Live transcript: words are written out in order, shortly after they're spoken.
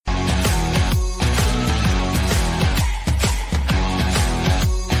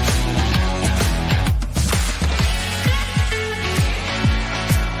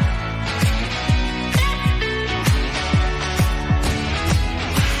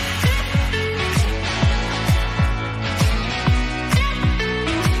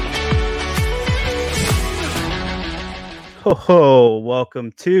Oh,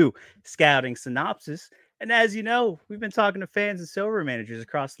 welcome to Scouting Synopsis. And as you know, we've been talking to fans and silver managers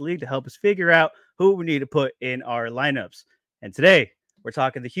across the league to help us figure out who we need to put in our lineups. And today, we're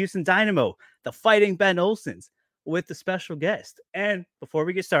talking the Houston Dynamo, the Fighting Ben Olsens, with the special guest. And before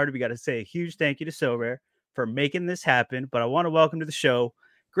we get started, we got to say a huge thank you to Sorare for making this happen. But I want to welcome to the show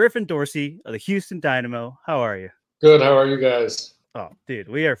Griffin Dorsey of the Houston Dynamo. How are you? Good. How are you guys? Oh, dude,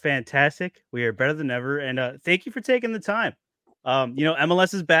 we are fantastic. We are better than ever. And thank you for taking the time.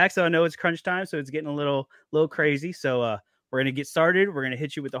 MLS is back, so I know it's crunch time, so it's getting a little crazy. So we're going to get started. We're going to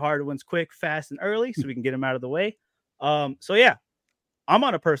hit you with the hard ones quick, fast, and early so we can get them out of the way. I'm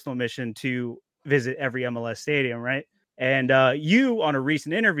on a personal mission to visit every MLS stadium, right? And you, on a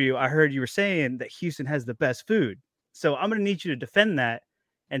recent interview, I heard you were saying that Houston has the best food. So I'm going to need you to defend that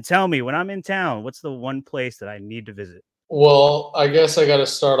and tell me, when I'm in town, what's the one place that I need to visit? Well, I guess I got to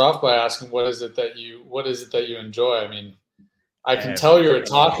start off by asking, what is it that you enjoy? I mean, I can tell you're a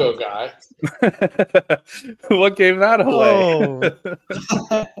taco guy. What gave that away?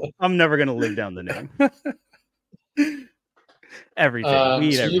 Oh. I'm never going to live down the name.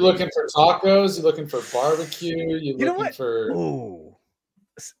 Everything. So you looking for tacos? You looking for barbecue? You looking for? Ooh.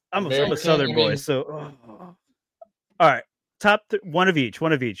 I'm a Southern boy, so. All right, one of each.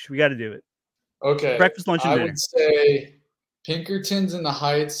 We got to do it. Okay. Breakfast, lunch, and dinner. I would say Pinkerton's in the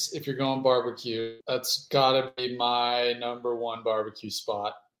Heights if you're going barbecue. That's got to be my number one barbecue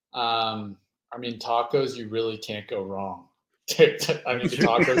spot. I mean, tacos, you really can't go wrong. I mean, the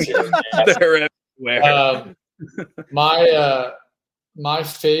tacos here. They're everywhere. My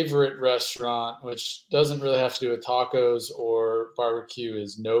favorite restaurant, which doesn't really have to do with tacos or barbecue,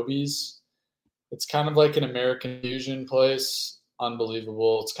 is Nobi's. It's kind of like an American fusion place.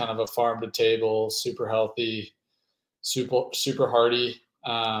 Unbelievable. It's kind of a farm to table, super healthy, super hearty,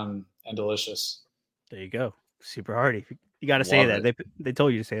 and delicious. There you go. Super hearty. You got to say that. They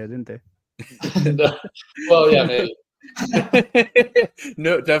told you to say that, didn't they? No. Well, yeah, maybe.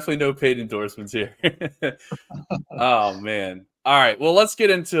 No, definitely no paid endorsements here. Oh man. All right. Well, let's get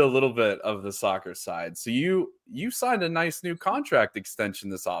into a little bit of the soccer side. So you signed a nice new contract extension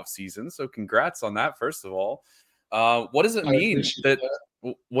this offseason. So congrats on that, first of all. What does it mean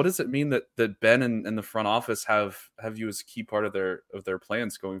what does it mean that Ben and the front office have you as a key part of their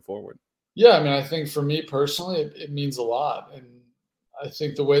plans going forward? Yeah, I mean, I think for me personally, it means a lot. And I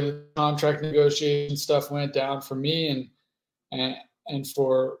think the way the contract negotiation stuff went down for me and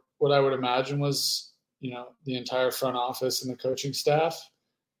for what I would imagine was, the entire front office and the coaching staff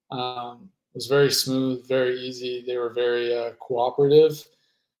was very smooth, very easy. They were very cooperative.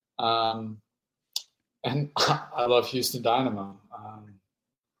 And I love Houston Dynamo.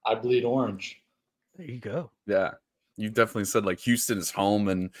 I bleed orange. There you go. Yeah. You've definitely said like Houston is home,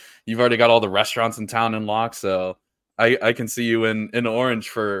 and you've already got all the restaurants in town in lock. So I can see you in orange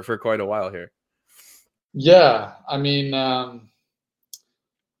for quite a while here. Yeah. I mean,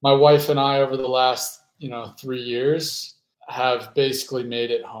 my wife and I over the last, 3 years have basically made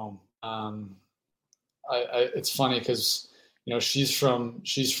it home. It's funny because, she's from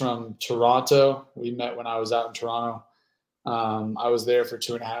Toronto. We met when I was out in Toronto. I was there for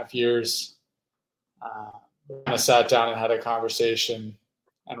 2.5 years. We kind of sat down and had a conversation,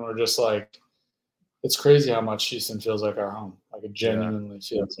 and we're just like, it's crazy how much Houston feels like our home. Like it genuinely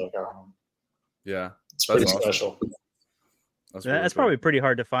feels like our home. Yeah. It's pretty special. That's probably pretty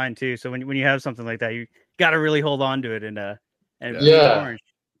hard to find too. So when you have something like that, you got to really hold on to it and orange.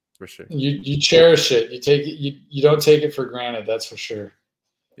 For sure. You cherish it. You take it. You don't take it for granted. That's for sure.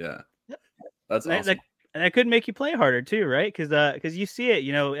 Yeah. That's awesome. And that could make you play harder too, right? Because you see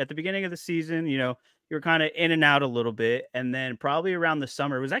it, at the beginning of the season, you were kind of in and out a little bit, and then probably around the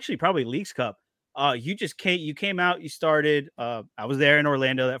summer, it was actually probably Leagues Cup. You came out, you started. I was there in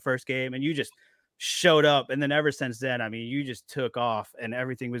Orlando that first game, and you just showed up, and then ever since then, I mean, you just took off, and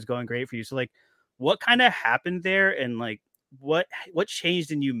everything was going great for you. So, like, what kind of happened there, and like, what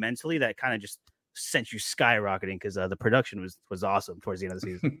changed in you mentally that kind of just sent you skyrocketing? Because the production was awesome towards the end of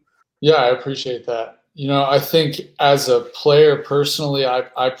the season. Yeah, I appreciate that. I think as a player personally,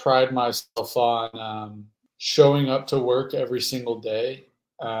 I pride myself on showing up to work every single day,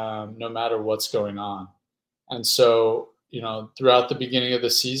 no matter what's going on. And so, throughout the beginning of the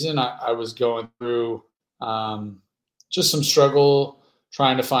season, I was going through just some struggle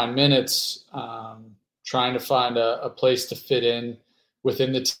trying to find minutes, trying to find a place to fit in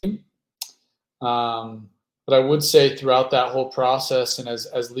within the team. But I would say throughout that whole process, and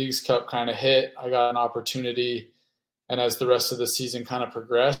as Leagues Cup kind of hit, I got an opportunity. And as the rest of the season kind of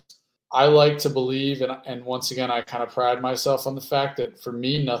progressed, I like to believe, and once again, I kind of pride myself on the fact that for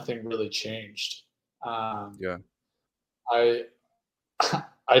me, nothing really changed. I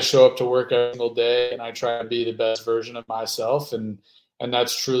I show up to work every single day and I try to be the best version of myself, and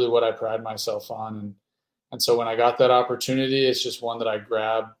that's truly what I pride myself on. And so when I got that opportunity, it's just one that I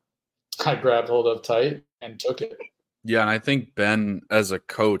grabbed hold of tight and took it. Yeah, and I think Ben, as a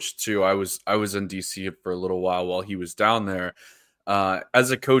coach too, I was in DC for a little while he was down there.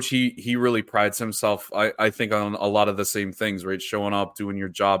 As a coach, he really prides himself, I think, on a lot of the same things, right? Showing up, doing your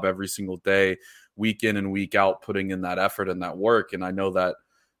job every single day, week in and week out, putting in that effort and that work. And I know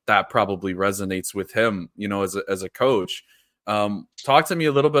that probably resonates with him, as a coach. Talk to me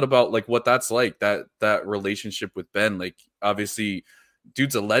a little bit about like what that's like, that relationship with Ben. Like, obviously,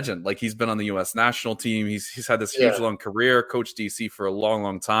 dude's a legend. Like, he's been on the U.S. national team. He's had this huge long career, coached DC for a long,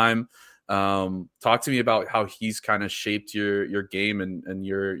 long time. Talk to me about how he's kind of shaped your game and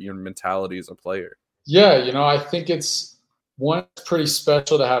your mentality as a player. Yeah, I think it's pretty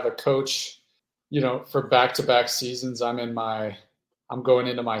special to have a coach, for back-to-back seasons. I'm going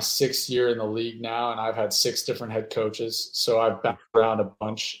into my 6th year in the league now, and I've had 6 different head coaches. So I've bounced around a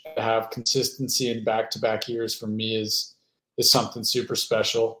bunch. To have consistency in back-to-back years for me is something super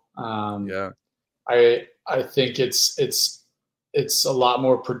special. I think it's a lot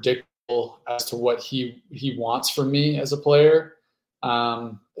more predictable as to what he wants from me as a player,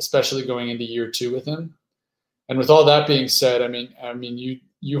 especially going into year 2 with him. And with all that being said, I mean,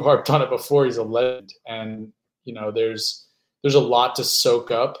 you harped on it before. He's a legend, and there's a lot to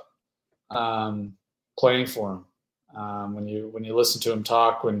soak up playing for him. When you listen to him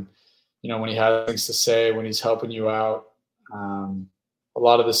talk, when he has things to say, when he's helping you out. A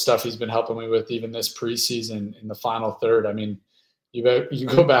lot of the stuff he's been helping me with, even this preseason in the final third. I mean, you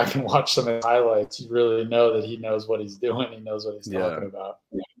go back and watch some of the highlights, you really know that he knows what he's doing. He knows what he's talking about.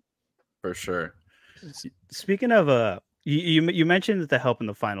 For sure. Speaking of you mentioned the help in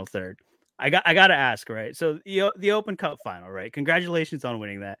the final third. I got to ask, right? So the Open Cup final, right? Congratulations on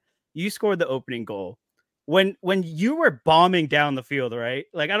winning that. You scored the opening goal. When you were bombing down the field, right?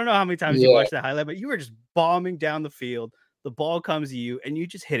 Like, I don't know how many times you watched that highlight, but you were just bombing down the field. The ball comes to you and you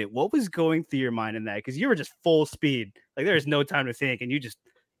just hit it. What was going through your mind in that? Because you were just full speed. Like, there is no time to think, and you just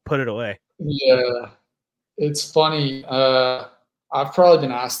put it away. Yeah, it's funny. I've probably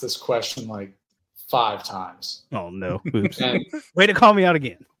been asked this question like 5 times. Oh, no. Oops. Way to call me out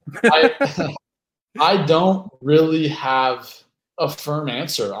again. I don't really have a firm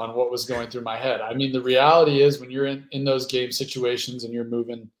answer on what was going through my head. I mean, the reality is when you're in those game situations and you're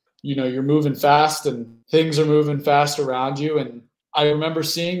moving fast and things are moving fast around you. And I remember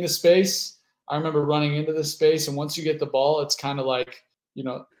seeing the space. I remember running into the space. And once you get the ball, it's kind of like,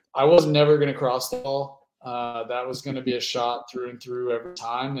 I was never going to cross the ball. That was going to be a shot through and through every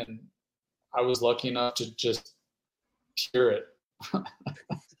time. And I was lucky enough to just cure it.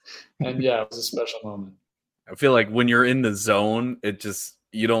 And yeah, it was a special moment. I feel like when you're in the zone,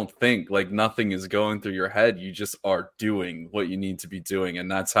 you don't think, like, nothing is going through your head. You just are doing what you need to be doing. And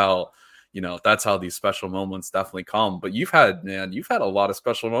that's how these special moments definitely come. But you've had a lot of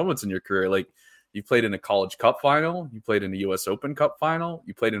special moments in your career. Like, you played in a college cup final, you played in a US Open Cup final,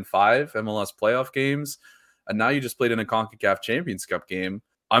 you played in 5 MLS playoff games, and now you just played in a CONCACAF Champions Cup game.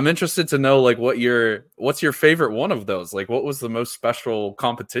 I'm interested to know, like, what's your favorite one of those? Like, what was the most special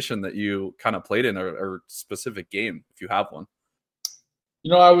competition that you kind of played in, or specific game, if you have one?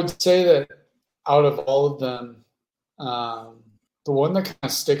 I would say that out of all of them, the one that kind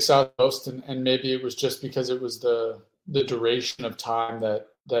of sticks out most, and maybe it was just because it was the duration of time that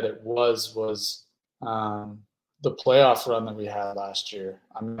it was the playoff run that we had last year.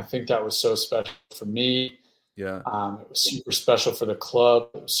 I mean, I think that was so special for me. Yeah. It was super special for the club.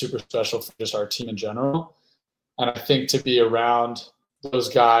 It was super special for just our team in general. And I think to be around those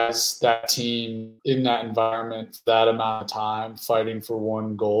guys, that team, in that environment, that amount of time, fighting for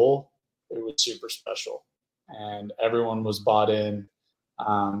one goal, it was super special. And everyone was bought in.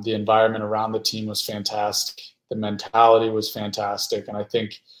 The environment around the team was fantastic. The mentality was fantastic. And I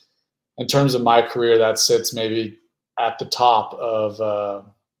think in terms of my career, that sits maybe at the top of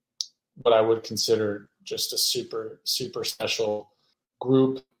what I would consider just a super, super special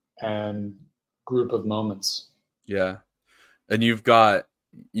group of moments. Yeah. And you've got,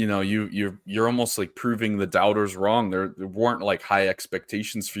 you're almost like proving the doubters wrong. There weren't like high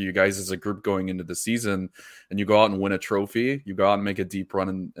expectations for you guys as a group going into the season, and you go out and win a trophy. You go out and make a deep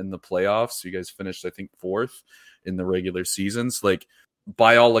run in the playoffs. You guys finished, I think, 4th in the regular seasons. Like,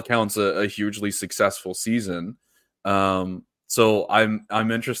 by all accounts, a hugely successful season. So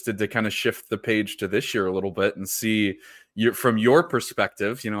I'm interested to kind of shift the page to this year a little bit and see from your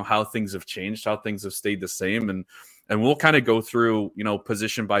perspective, how things have changed, how things have stayed the same, and we'll kind of go through,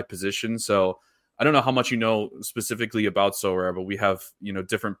 position by position. So I don't know how much you know specifically about Sorare, but we have,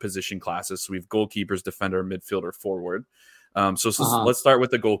 different position classes. So we have goalkeepers, defender, midfielder, forward. So let's start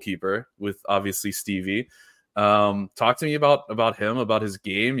with the goalkeeper, with obviously Stevie. Talk to me about him, about his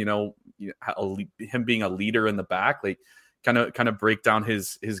game, him being a leader in the back, like kind of break down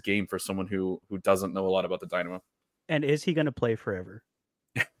his game for someone who doesn't know a lot about the Dynamo. And is he going to play forever?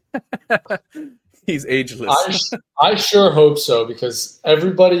 He's ageless. I sure hope so, because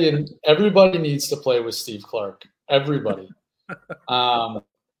everybody needs to play with Steve Clark. Everybody. I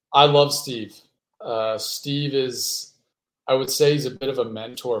love Steve. Steve is, I would say, he's a bit of a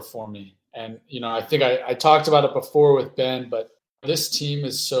mentor for me. And, I think I talked about it before with Ben, but this team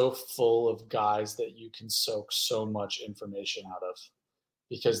is so full of guys that you can soak so much information out of,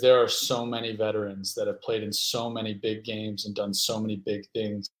 because there are so many veterans that have played in so many big games and done so many big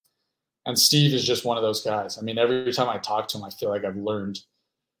things. And Steve is just one of those guys. I mean, every time I talk to him, I feel like I've learned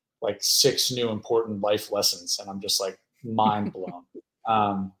like 6 new important life lessons, and I'm just like mind blown.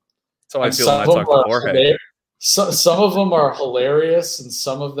 So I feel when I talk to Jorge. Some of them are hilarious, and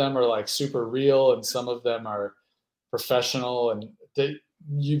some of them are like super real, and some of them are professional, and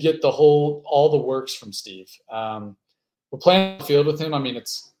you get all the works from Steve. We're playing on the field with him. I mean,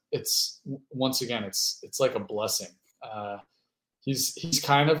 it's once again, it's like a blessing. He's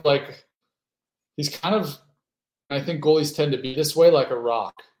kind of, I think goalies tend to be this way, like a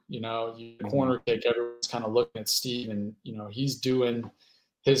rock. You corner kick, everyone's kind of looking at Steve, and he's doing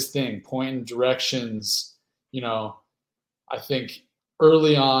his thing, pointing directions. I think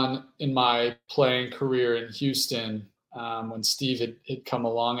early on in my playing career in Houston, when Steve had come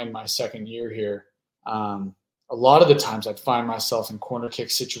along in my second year here, a lot of the times I'd find myself in corner kick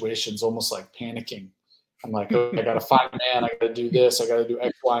situations almost like panicking. I'm like, okay, I got to find a man. I got to do this. I got to do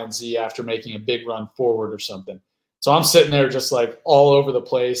X, Y, and Z after making a big run forward or something. So I'm sitting there just like all over the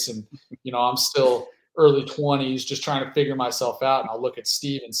place. And, I'm still early 20s, just trying to figure myself out. And I'll look at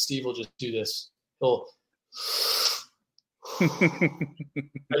Steve, and Steve will just do this.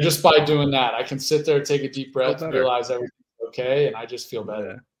 And just by doing that, I can sit there, take a deep breath, realize everything's okay, and I just feel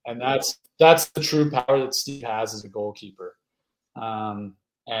better. Yeah. And that's the true power that Steve has as a goalkeeper.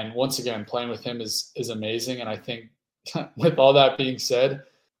 And once again, playing with him is amazing. And I think with all that being said,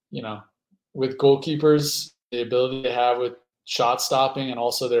 with goalkeepers, the ability to have with shot stopping and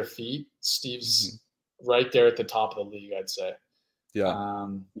also their feet, Steve's right there at the top of the league, I'd say. Yeah.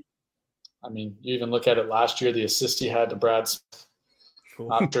 I mean, you even look at it last year, the assist he had to Brad Smith.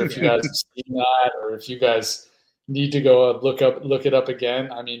 Not sure if you guys have seen that, or if you guys need to go look it up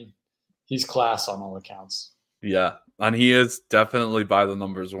again. I mean, he's class on all accounts. Yeah, and he is definitely, by the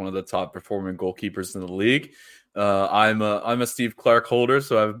numbers, one of the top performing goalkeepers in the league. I'm a Steve Clark holder,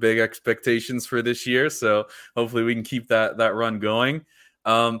 so I have big expectations for this year. So hopefully we can keep that run going.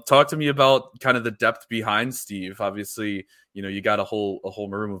 Talk to me about kind of the depth behind Steve. Obviously, you got a whole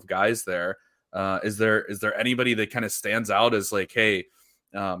room of guys there. Is there anybody that kind of stands out as like, hey,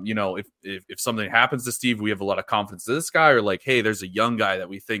 if something happens to Steve, we have a lot of confidence in this guy, or like, hey, there's a young guy that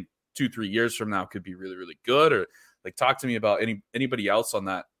we think 2-3 years from now could be really, really good, or like talk to me about anybody else on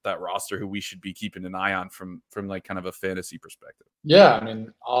that roster who we should be keeping an eye on from like kind of a fantasy perspective. Yeah, I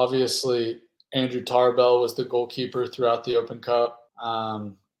mean, obviously Andrew Tarbell was the goalkeeper throughout the Open Cup.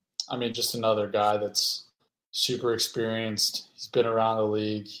 I mean, just another guy that's super experienced. He's been around the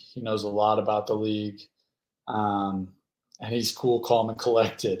league. He knows a lot about the league. And he's cool, calm, and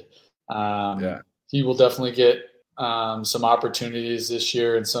collected. He will definitely get some opportunities this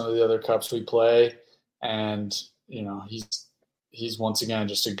year in some of the other cups we play. And, he's once again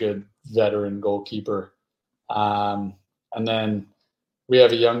just a good veteran goalkeeper. And then we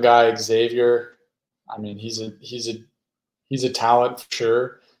have a young guy, Xavier. I mean, he's a talent for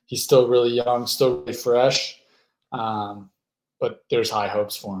sure. He's still really young, still really fresh. But there's high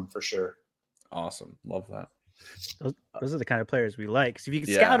hopes for him for sure. Awesome. Love that. Those are the kind of players we like. So if you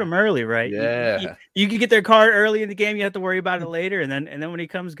can scout them early, right? Yeah. You can get their card early in the game. You have to worry about it later. And then when he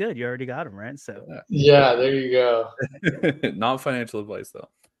comes good, you already got him, right? So yeah, there you go. Not financial advice though.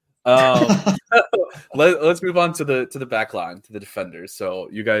 Let's move on to the back line, to the defenders. So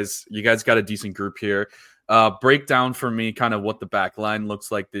you guys got a decent group here. Break down for me kind of what the back line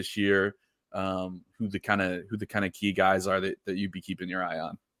looks like this year. Who the kind of key guys are that you'd be keeping your eye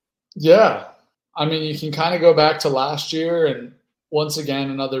on. Yeah. I mean, you can kind of go back to last year, and once again,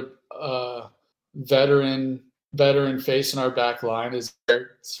 another veteran face in our back line is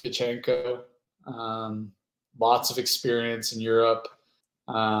Svichenko. Lots of experience in Europe.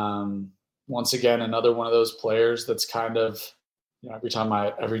 Once again, another one of those players that's kind of, every time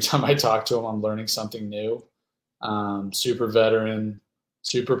I talk to him, I'm learning something new. Super veteran,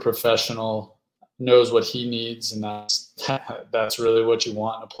 super professional, knows what he needs, and that's really what you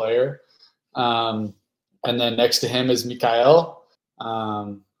want in a player. And then next to him is Mikael.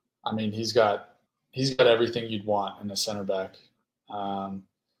 I mean, he's got everything you'd want in a center back.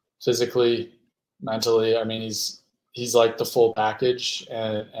 Physically, mentally, I mean, he's like the full package,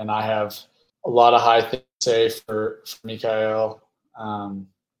 and I have a lot of high things to say for Mikael.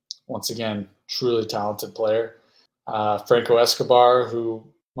 Once again, truly talented player. Franco Escobar, who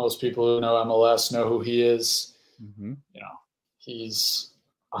most people who know MLS know who he is. Mm-hmm. You know, he's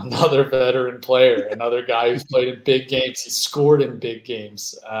another veteran player, another guy who's played in big games. He's scored in big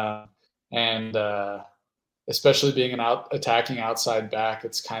games. And especially being an attacking outside back,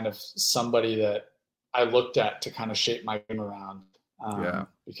 it's kind of somebody that I looked at to kind of shape my game around.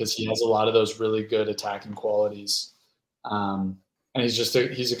 Because he has a lot of those really good attacking qualities. And he's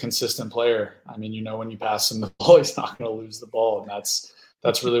a consistent player. I mean, you know, when you pass him the ball, he's not going to lose the ball. And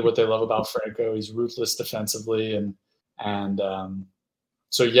that's really what they love about Franco. He's ruthless defensively. And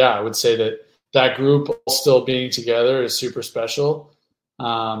so, yeah, I would say that group all still being together is super special.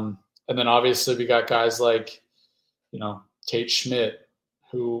 And then obviously we got guys like, you know, Tate Schmidt,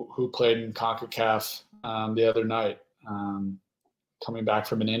 who played in CONCACAF the other night, coming back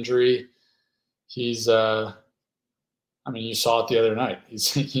from an injury. He's I mean, you saw it the other night.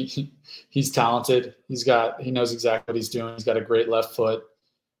 He's talented. He knows exactly what he's doing. He's got a great left foot,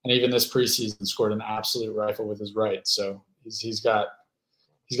 and even this preseason scored an absolute rifle with his right. So he's got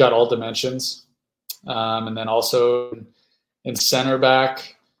all dimensions. And then also in center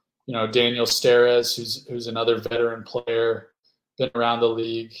back, you know, Daniel Steres, who's another veteran player, been around the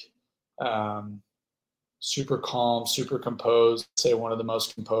league, super calm, super composed. I'd say one of the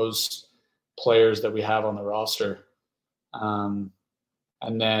most composed players that we have on the roster.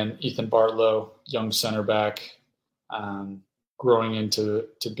 And then Ethan Bartlow, young center back, growing into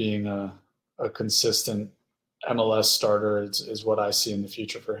being a consistent MLS starter is what I see in the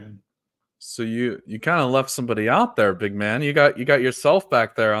future for him. So you kind of left somebody out there, big man. You got yourself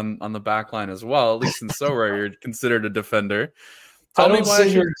back there on the back line as well. At least in Sorare, you're considered a defender. I don't sit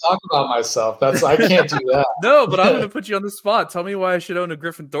here and talk about myself. I can't do that. No, but I'm going to put you on the spot. Tell me why I should own a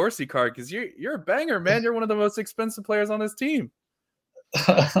Griffin Dorsey card, because you're a banger, man. You're one of the most expensive players on this team.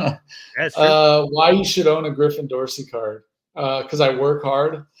 Why you should own a Griffin Dorsey card? Because I work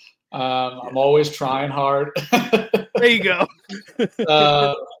hard. I'm always trying hard. There you go.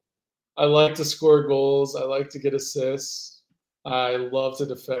 I like to score goals. I like to get assists. I love to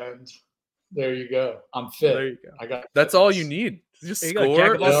defend. There you go. I'm fit. There you go. That's all you need. Just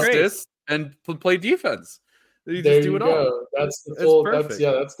score, assist, and play defense. You just do it all. That's the full. That's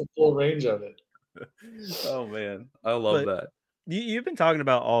the full range of it. Oh man, I love that. You've been talking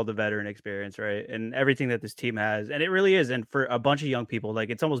about all the veteran experience, right, and everything that this team has, and it really is. And for a bunch of young people, like,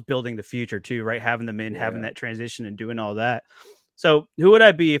 it's almost building the future too, right? Having them in, having that transition, and doing all that. So, who would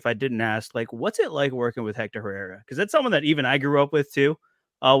I be if I didn't ask? Like, what's it like working with Hector Herrera? Because that's someone that even I grew up with too.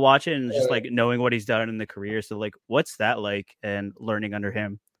 Watching and just like knowing what he's done in the career. So like, what's that like, and learning under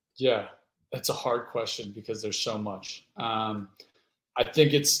him? Yeah, that's a hard question because there's so much. I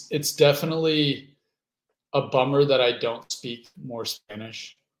think it's definitely a bummer that I don't speak more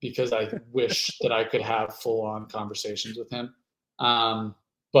Spanish, because I wish that I could have full on conversations with him.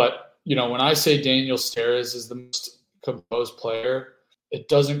 But you know, when I say Daniel Steres is the most composed player, it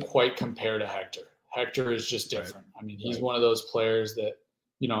doesn't quite compare to Hector. Hector is just different. I mean, he's one of those players that,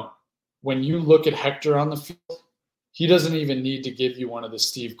 you know, when you look at Hector on the field, he doesn't even need to give you one of the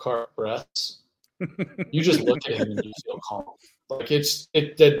Steve Carr breaths. You just look at him and you feel calm. Like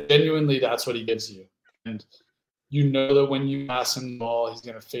that genuinely, that's what he gives you. And you know that when you pass him the ball, he's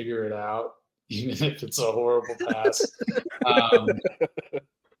going to figure it out, even if it's a horrible pass. And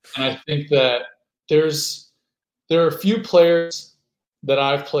I think that there are a few players that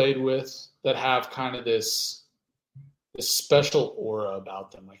I've played with that have kind of this special aura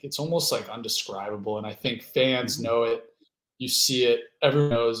about them. Like, it's almost like undescribable. And I think fans know it. You see it. Everyone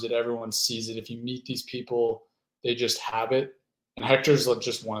knows it. Everyone sees it. If you meet these people, they just have it. And Hector's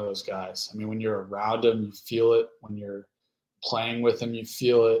just one of those guys. I mean, when you're around him, you feel it. When you're playing with him, you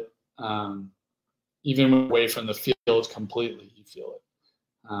feel it. Even away from the field completely, you feel it.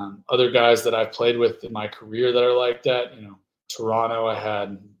 Other guys that I've played with in my career that are like that, you know, Toronto, I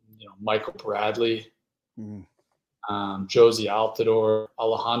had, you know, Michael Bradley, Josie Altidore,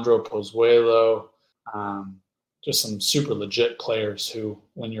 Alejandro Pozuelo, just some super legit players who,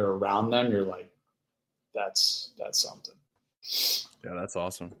 when you're around them, you're like, that's something. Yeah, that's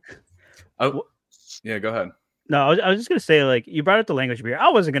awesome. Yeah, go ahead. No, I was just gonna say, like, you brought up the language barrier. I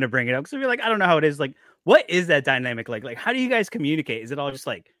wasn't gonna bring it up because I feel like I don't know how it is. Like, what is that dynamic like? Like, how do you guys communicate? Is it all just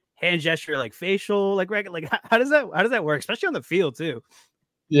like, hand gesture, like facial, like how does that work, especially on the field too?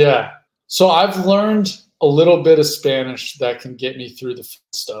 Yeah. So I've learned a little bit of Spanish that can get me through the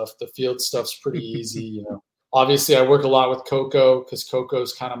field stuff. The field stuff's pretty easy, you know. Obviously, I work a lot with Coco because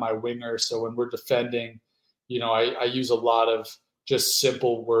Coco's kind of my winger. So when we're defending, you know, I use a lot of just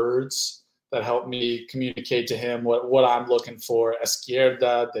simple words that help me communicate to him what I'm looking for.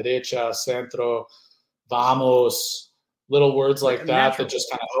 Izquierda, derecha, centro, vamos, little words like that that just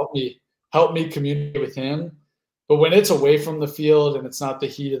kind of help me communicate with him. But when it's away from the field and it's not the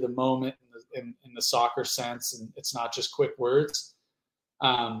heat of the moment in the soccer sense, and it's not just quick words,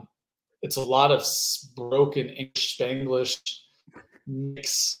 it's a lot of broken English Spanglish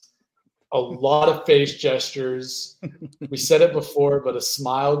mix, a lot of face gestures. We said it before, but a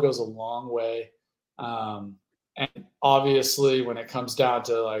smile goes a long way. And obviously, when it comes down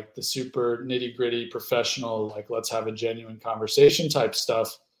to like the super nitty gritty professional, like let's have a genuine conversation type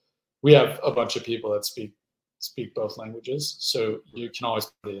stuff, we have a bunch of people that speak both languages. So you can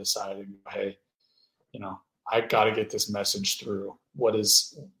always put it aside and go, hey, you know, I got to get this message through.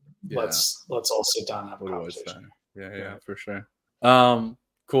 Let's all sit down and have a conversation. Yeah, for sure.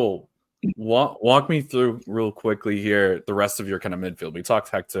 Cool. Walk me through real quickly here the rest of your kind of midfield. We talked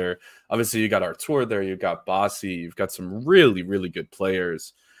Hector. Obviously, you got Artur there. You got Bossy. You've got some really, really good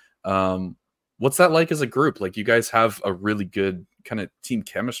players. What's that like as a group? Like you guys have a really good kind of team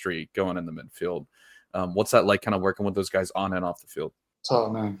chemistry going in the midfield. What's that like kind of working with those guys on and off the field? Oh,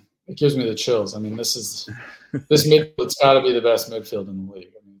 man. It gives me the chills. I mean, this midfield's got to be the best midfield in the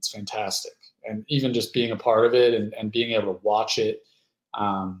league. I mean, it's fantastic. And even just being a part of it and being able to watch it,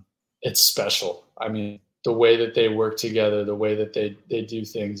 it's special. I mean, the way that they work together, the way that they do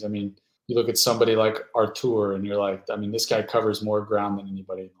things. I mean, you look at somebody like Artur and you're like, I mean, this guy covers more ground than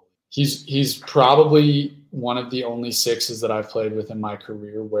anybody in the league. He's probably one of the only sixes that I've played with in my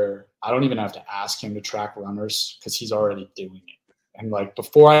career where I don't even have to ask him to track runners because he's already doing it. And like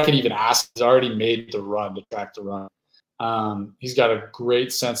before I could even ask, he's already made the run to track the run. He's got a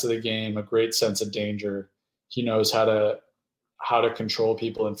great sense of the game, a great sense of danger. He knows how to control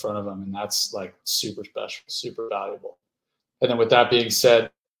people in front of him, and that's like super special, super valuable. And then with that being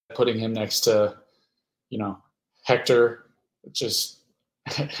said, putting him next to, you know, Hector, just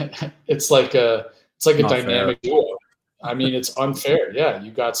it's like a dynamic duo. I mean, it's unfair. Yeah,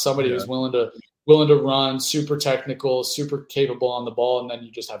 you got somebody who's willing to run, super technical, super capable on the ball, and then you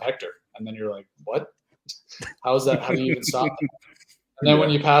just have Hector, and then you're like, what? How is that? How do you even stop that? And then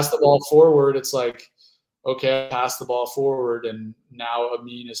when you pass the ball forward, it's like, okay, pass the ball forward, and now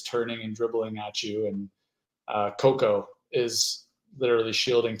Amin is turning and dribbling at you, and Coco is literally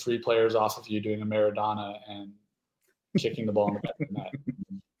shielding 3 players off of you, doing a Maradona and kicking the ball in the back of the net.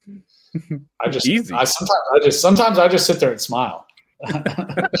 Sometimes I just sit there and smile.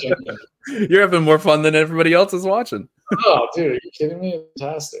 You're having more fun than everybody else is watching. Oh, dude, are you kidding me?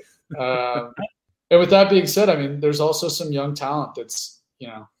 Fantastic. And with that being said, I mean, there's also some young talent that's, you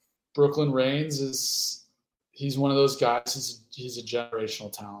know, Brooklyn Reigns he's one of those guys. He's a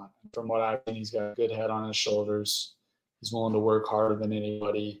generational talent. From what I've seen, he's got a good head on his shoulders. He's willing to work harder than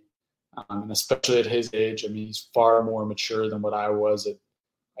anybody. And especially at his age, I mean, he's far more mature than what I was at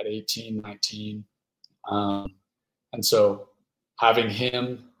 18, 19. And so having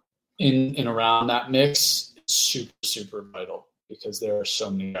him in and around that mix is super, super vital because there are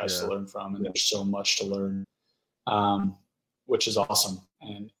so many guys to learn from and there's so much to learn, which is awesome.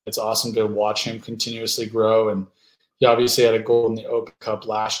 And it's awesome to watch him continuously grow. And he obviously had a goal in the Open Cup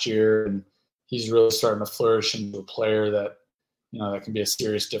last year, and he's really starting to flourish into a player that, you know, that can be a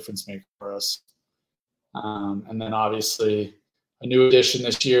serious difference maker for us. And then obviously a new addition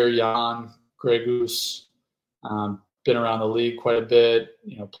this year, Jan Gregus, been around the league quite a bit,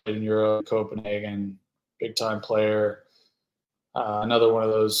 you know, played in Euro, Copenhagen, big time player. Another one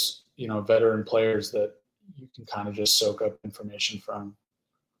of those, you know, veteran players that you can kind of just soak up information from.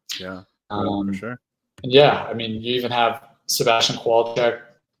 Yeah, for sure. And yeah, I mean, you even have Sebastian Kowalczyk,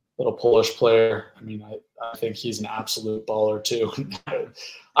 little Polish player. I mean, I think he's an absolute baller too.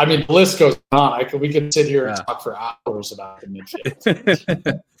 I mean, the list goes on. We could sit here and talk for hours about the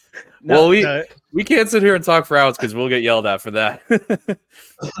midfield. We can't sit here and talk for hours because we'll get yelled at for that.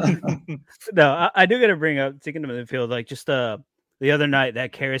 No, I do got to bring up taking them in the field, like just the other night,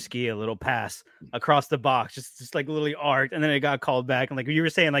 that Kariski, a little pass across the box, just like literally arced, and then it got called back. And like you were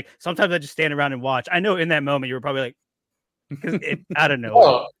saying, like sometimes I just stand around and watch. I know in that moment you were probably like, because I don't know.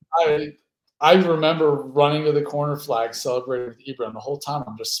 Oh, I remember running to the corner flag, celebrating with Ibra, and the whole time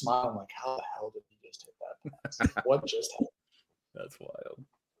I'm just smiling, like, how the hell did he just hit that pass? What just happened? That's wild.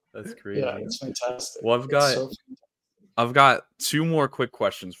 That's crazy. Yeah, it's fantastic. Well, I've got two more quick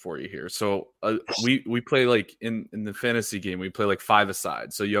questions for you here. So we play like in the fantasy game, we play like 5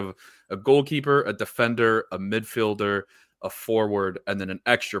 aside. So you have a goalkeeper, a defender, a midfielder, a forward, and then an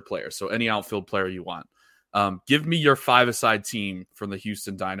extra player. So any outfield player you want. Give me your 5 aside team from the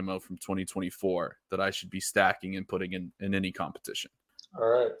Houston Dynamo from 2024 that I should be stacking and putting in any competition. All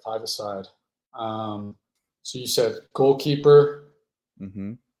right, 5 aside. So you said goalkeeper,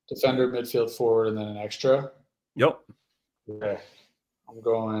 defender, midfield, forward, and then an extra? Yep. Okay. I'm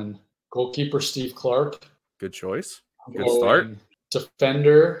going goalkeeper Steve Clark. Good choice. Good start.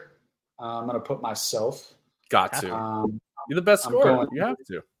 Defender, I'm going to put myself. Got to. You're the best scorer. You have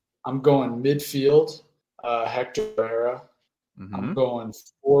to. I'm going midfield, Hector Herrera. I'm going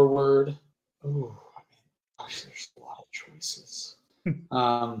forward. Ooh, gosh, there's a lot of choices.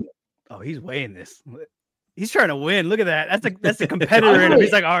 He's weighing this. He's trying to win. Look at that. That's a competitor in him.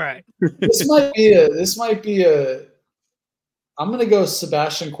 He's like, all right. This might be a. I'm gonna go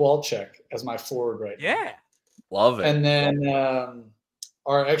Sebastian Kowalczyk as my forward right now. Yeah, love it. And then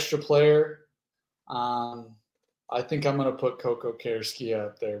our extra player, I think I'm gonna put Coco Karaskia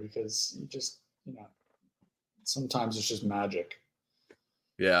up there because sometimes it's just magic.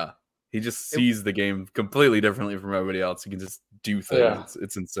 Yeah, he just sees the game completely differently from everybody else. He can just do things. Yeah.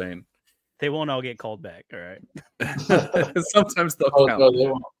 It's insane. They won't all get called back, all right? Sometimes they'll count. No, they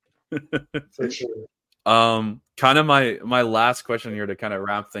won't. For sure. Kind of my last question here to kind of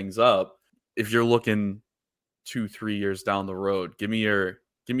wrap things up. If you're looking 2-3 years down the road, give me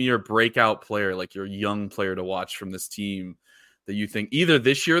your breakout player, like your young player to watch from this team that you think either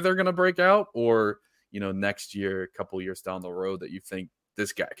this year they're going to break out or, next year, a couple years down the road that you think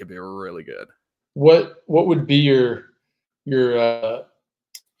this guy could be really good. What would be your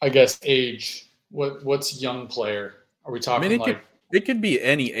I guess age? What's young player? Are we talking it could be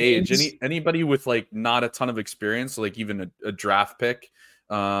any age, anybody with like not a ton of experience, like even a draft pick,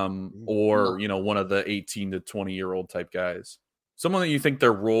 or one of the 18 to 20-year-old type guys. Someone that you think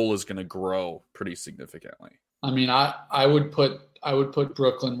their role is going to grow pretty significantly. I mean, I would put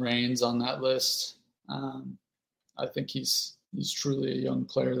Brooklyn Reigns on that list. I think he's truly a young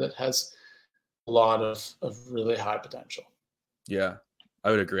player that has a lot of really high potential. Yeah. I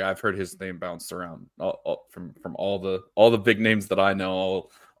would agree. I've heard his name bounced around from all the big names that I know.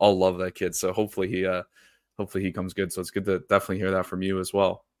 All love that kid. So hopefully he comes good. So it's good to definitely hear that from you as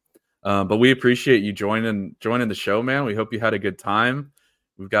well. But we appreciate you joining the show, man. We hope you had a good time.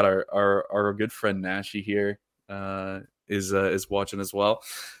 We've got our good friend Nashi here is watching as well.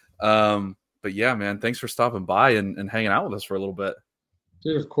 But yeah, man, thanks for stopping by and hanging out with us for a little bit.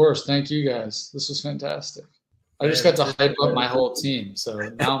 Dude, of course. Thank you guys. This was fantastic. I just got to hype up my whole team, so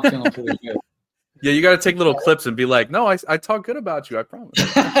now I'm feeling pretty good. Yeah, you got to take little clips and be like, "No, I talk good about you. I promise."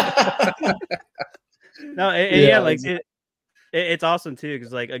 No, it's awesome too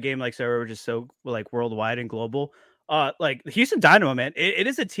because like a game like Sorare, which is so like worldwide and global. Like the Houston Dynamo, man, it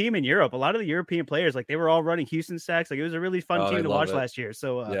is a team in Europe. A lot of the European players, like they were all running Houston stacks. Like it was a really fun team to watch last year.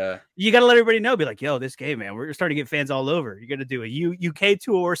 So you got to let everybody know, be like, yo, this game, man, we're starting to get fans all over. You're gonna do a UK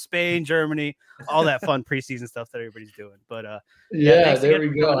tour, Spain, Germany, all that fun preseason stuff that everybody's doing. But there we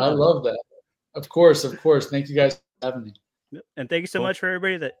go. I love that. Of course. Thank you guys for having me. And thank you so much for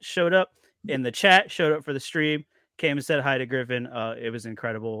everybody that showed up in the chat, showed up for the stream, came and said hi to Griffin. It was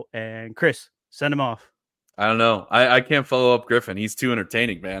incredible. And Chris, send him off. I don't know. I can't follow up Griffin. He's too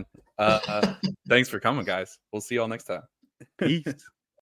entertaining, man. Thanks for coming, guys. We'll see y'all next time. Peace.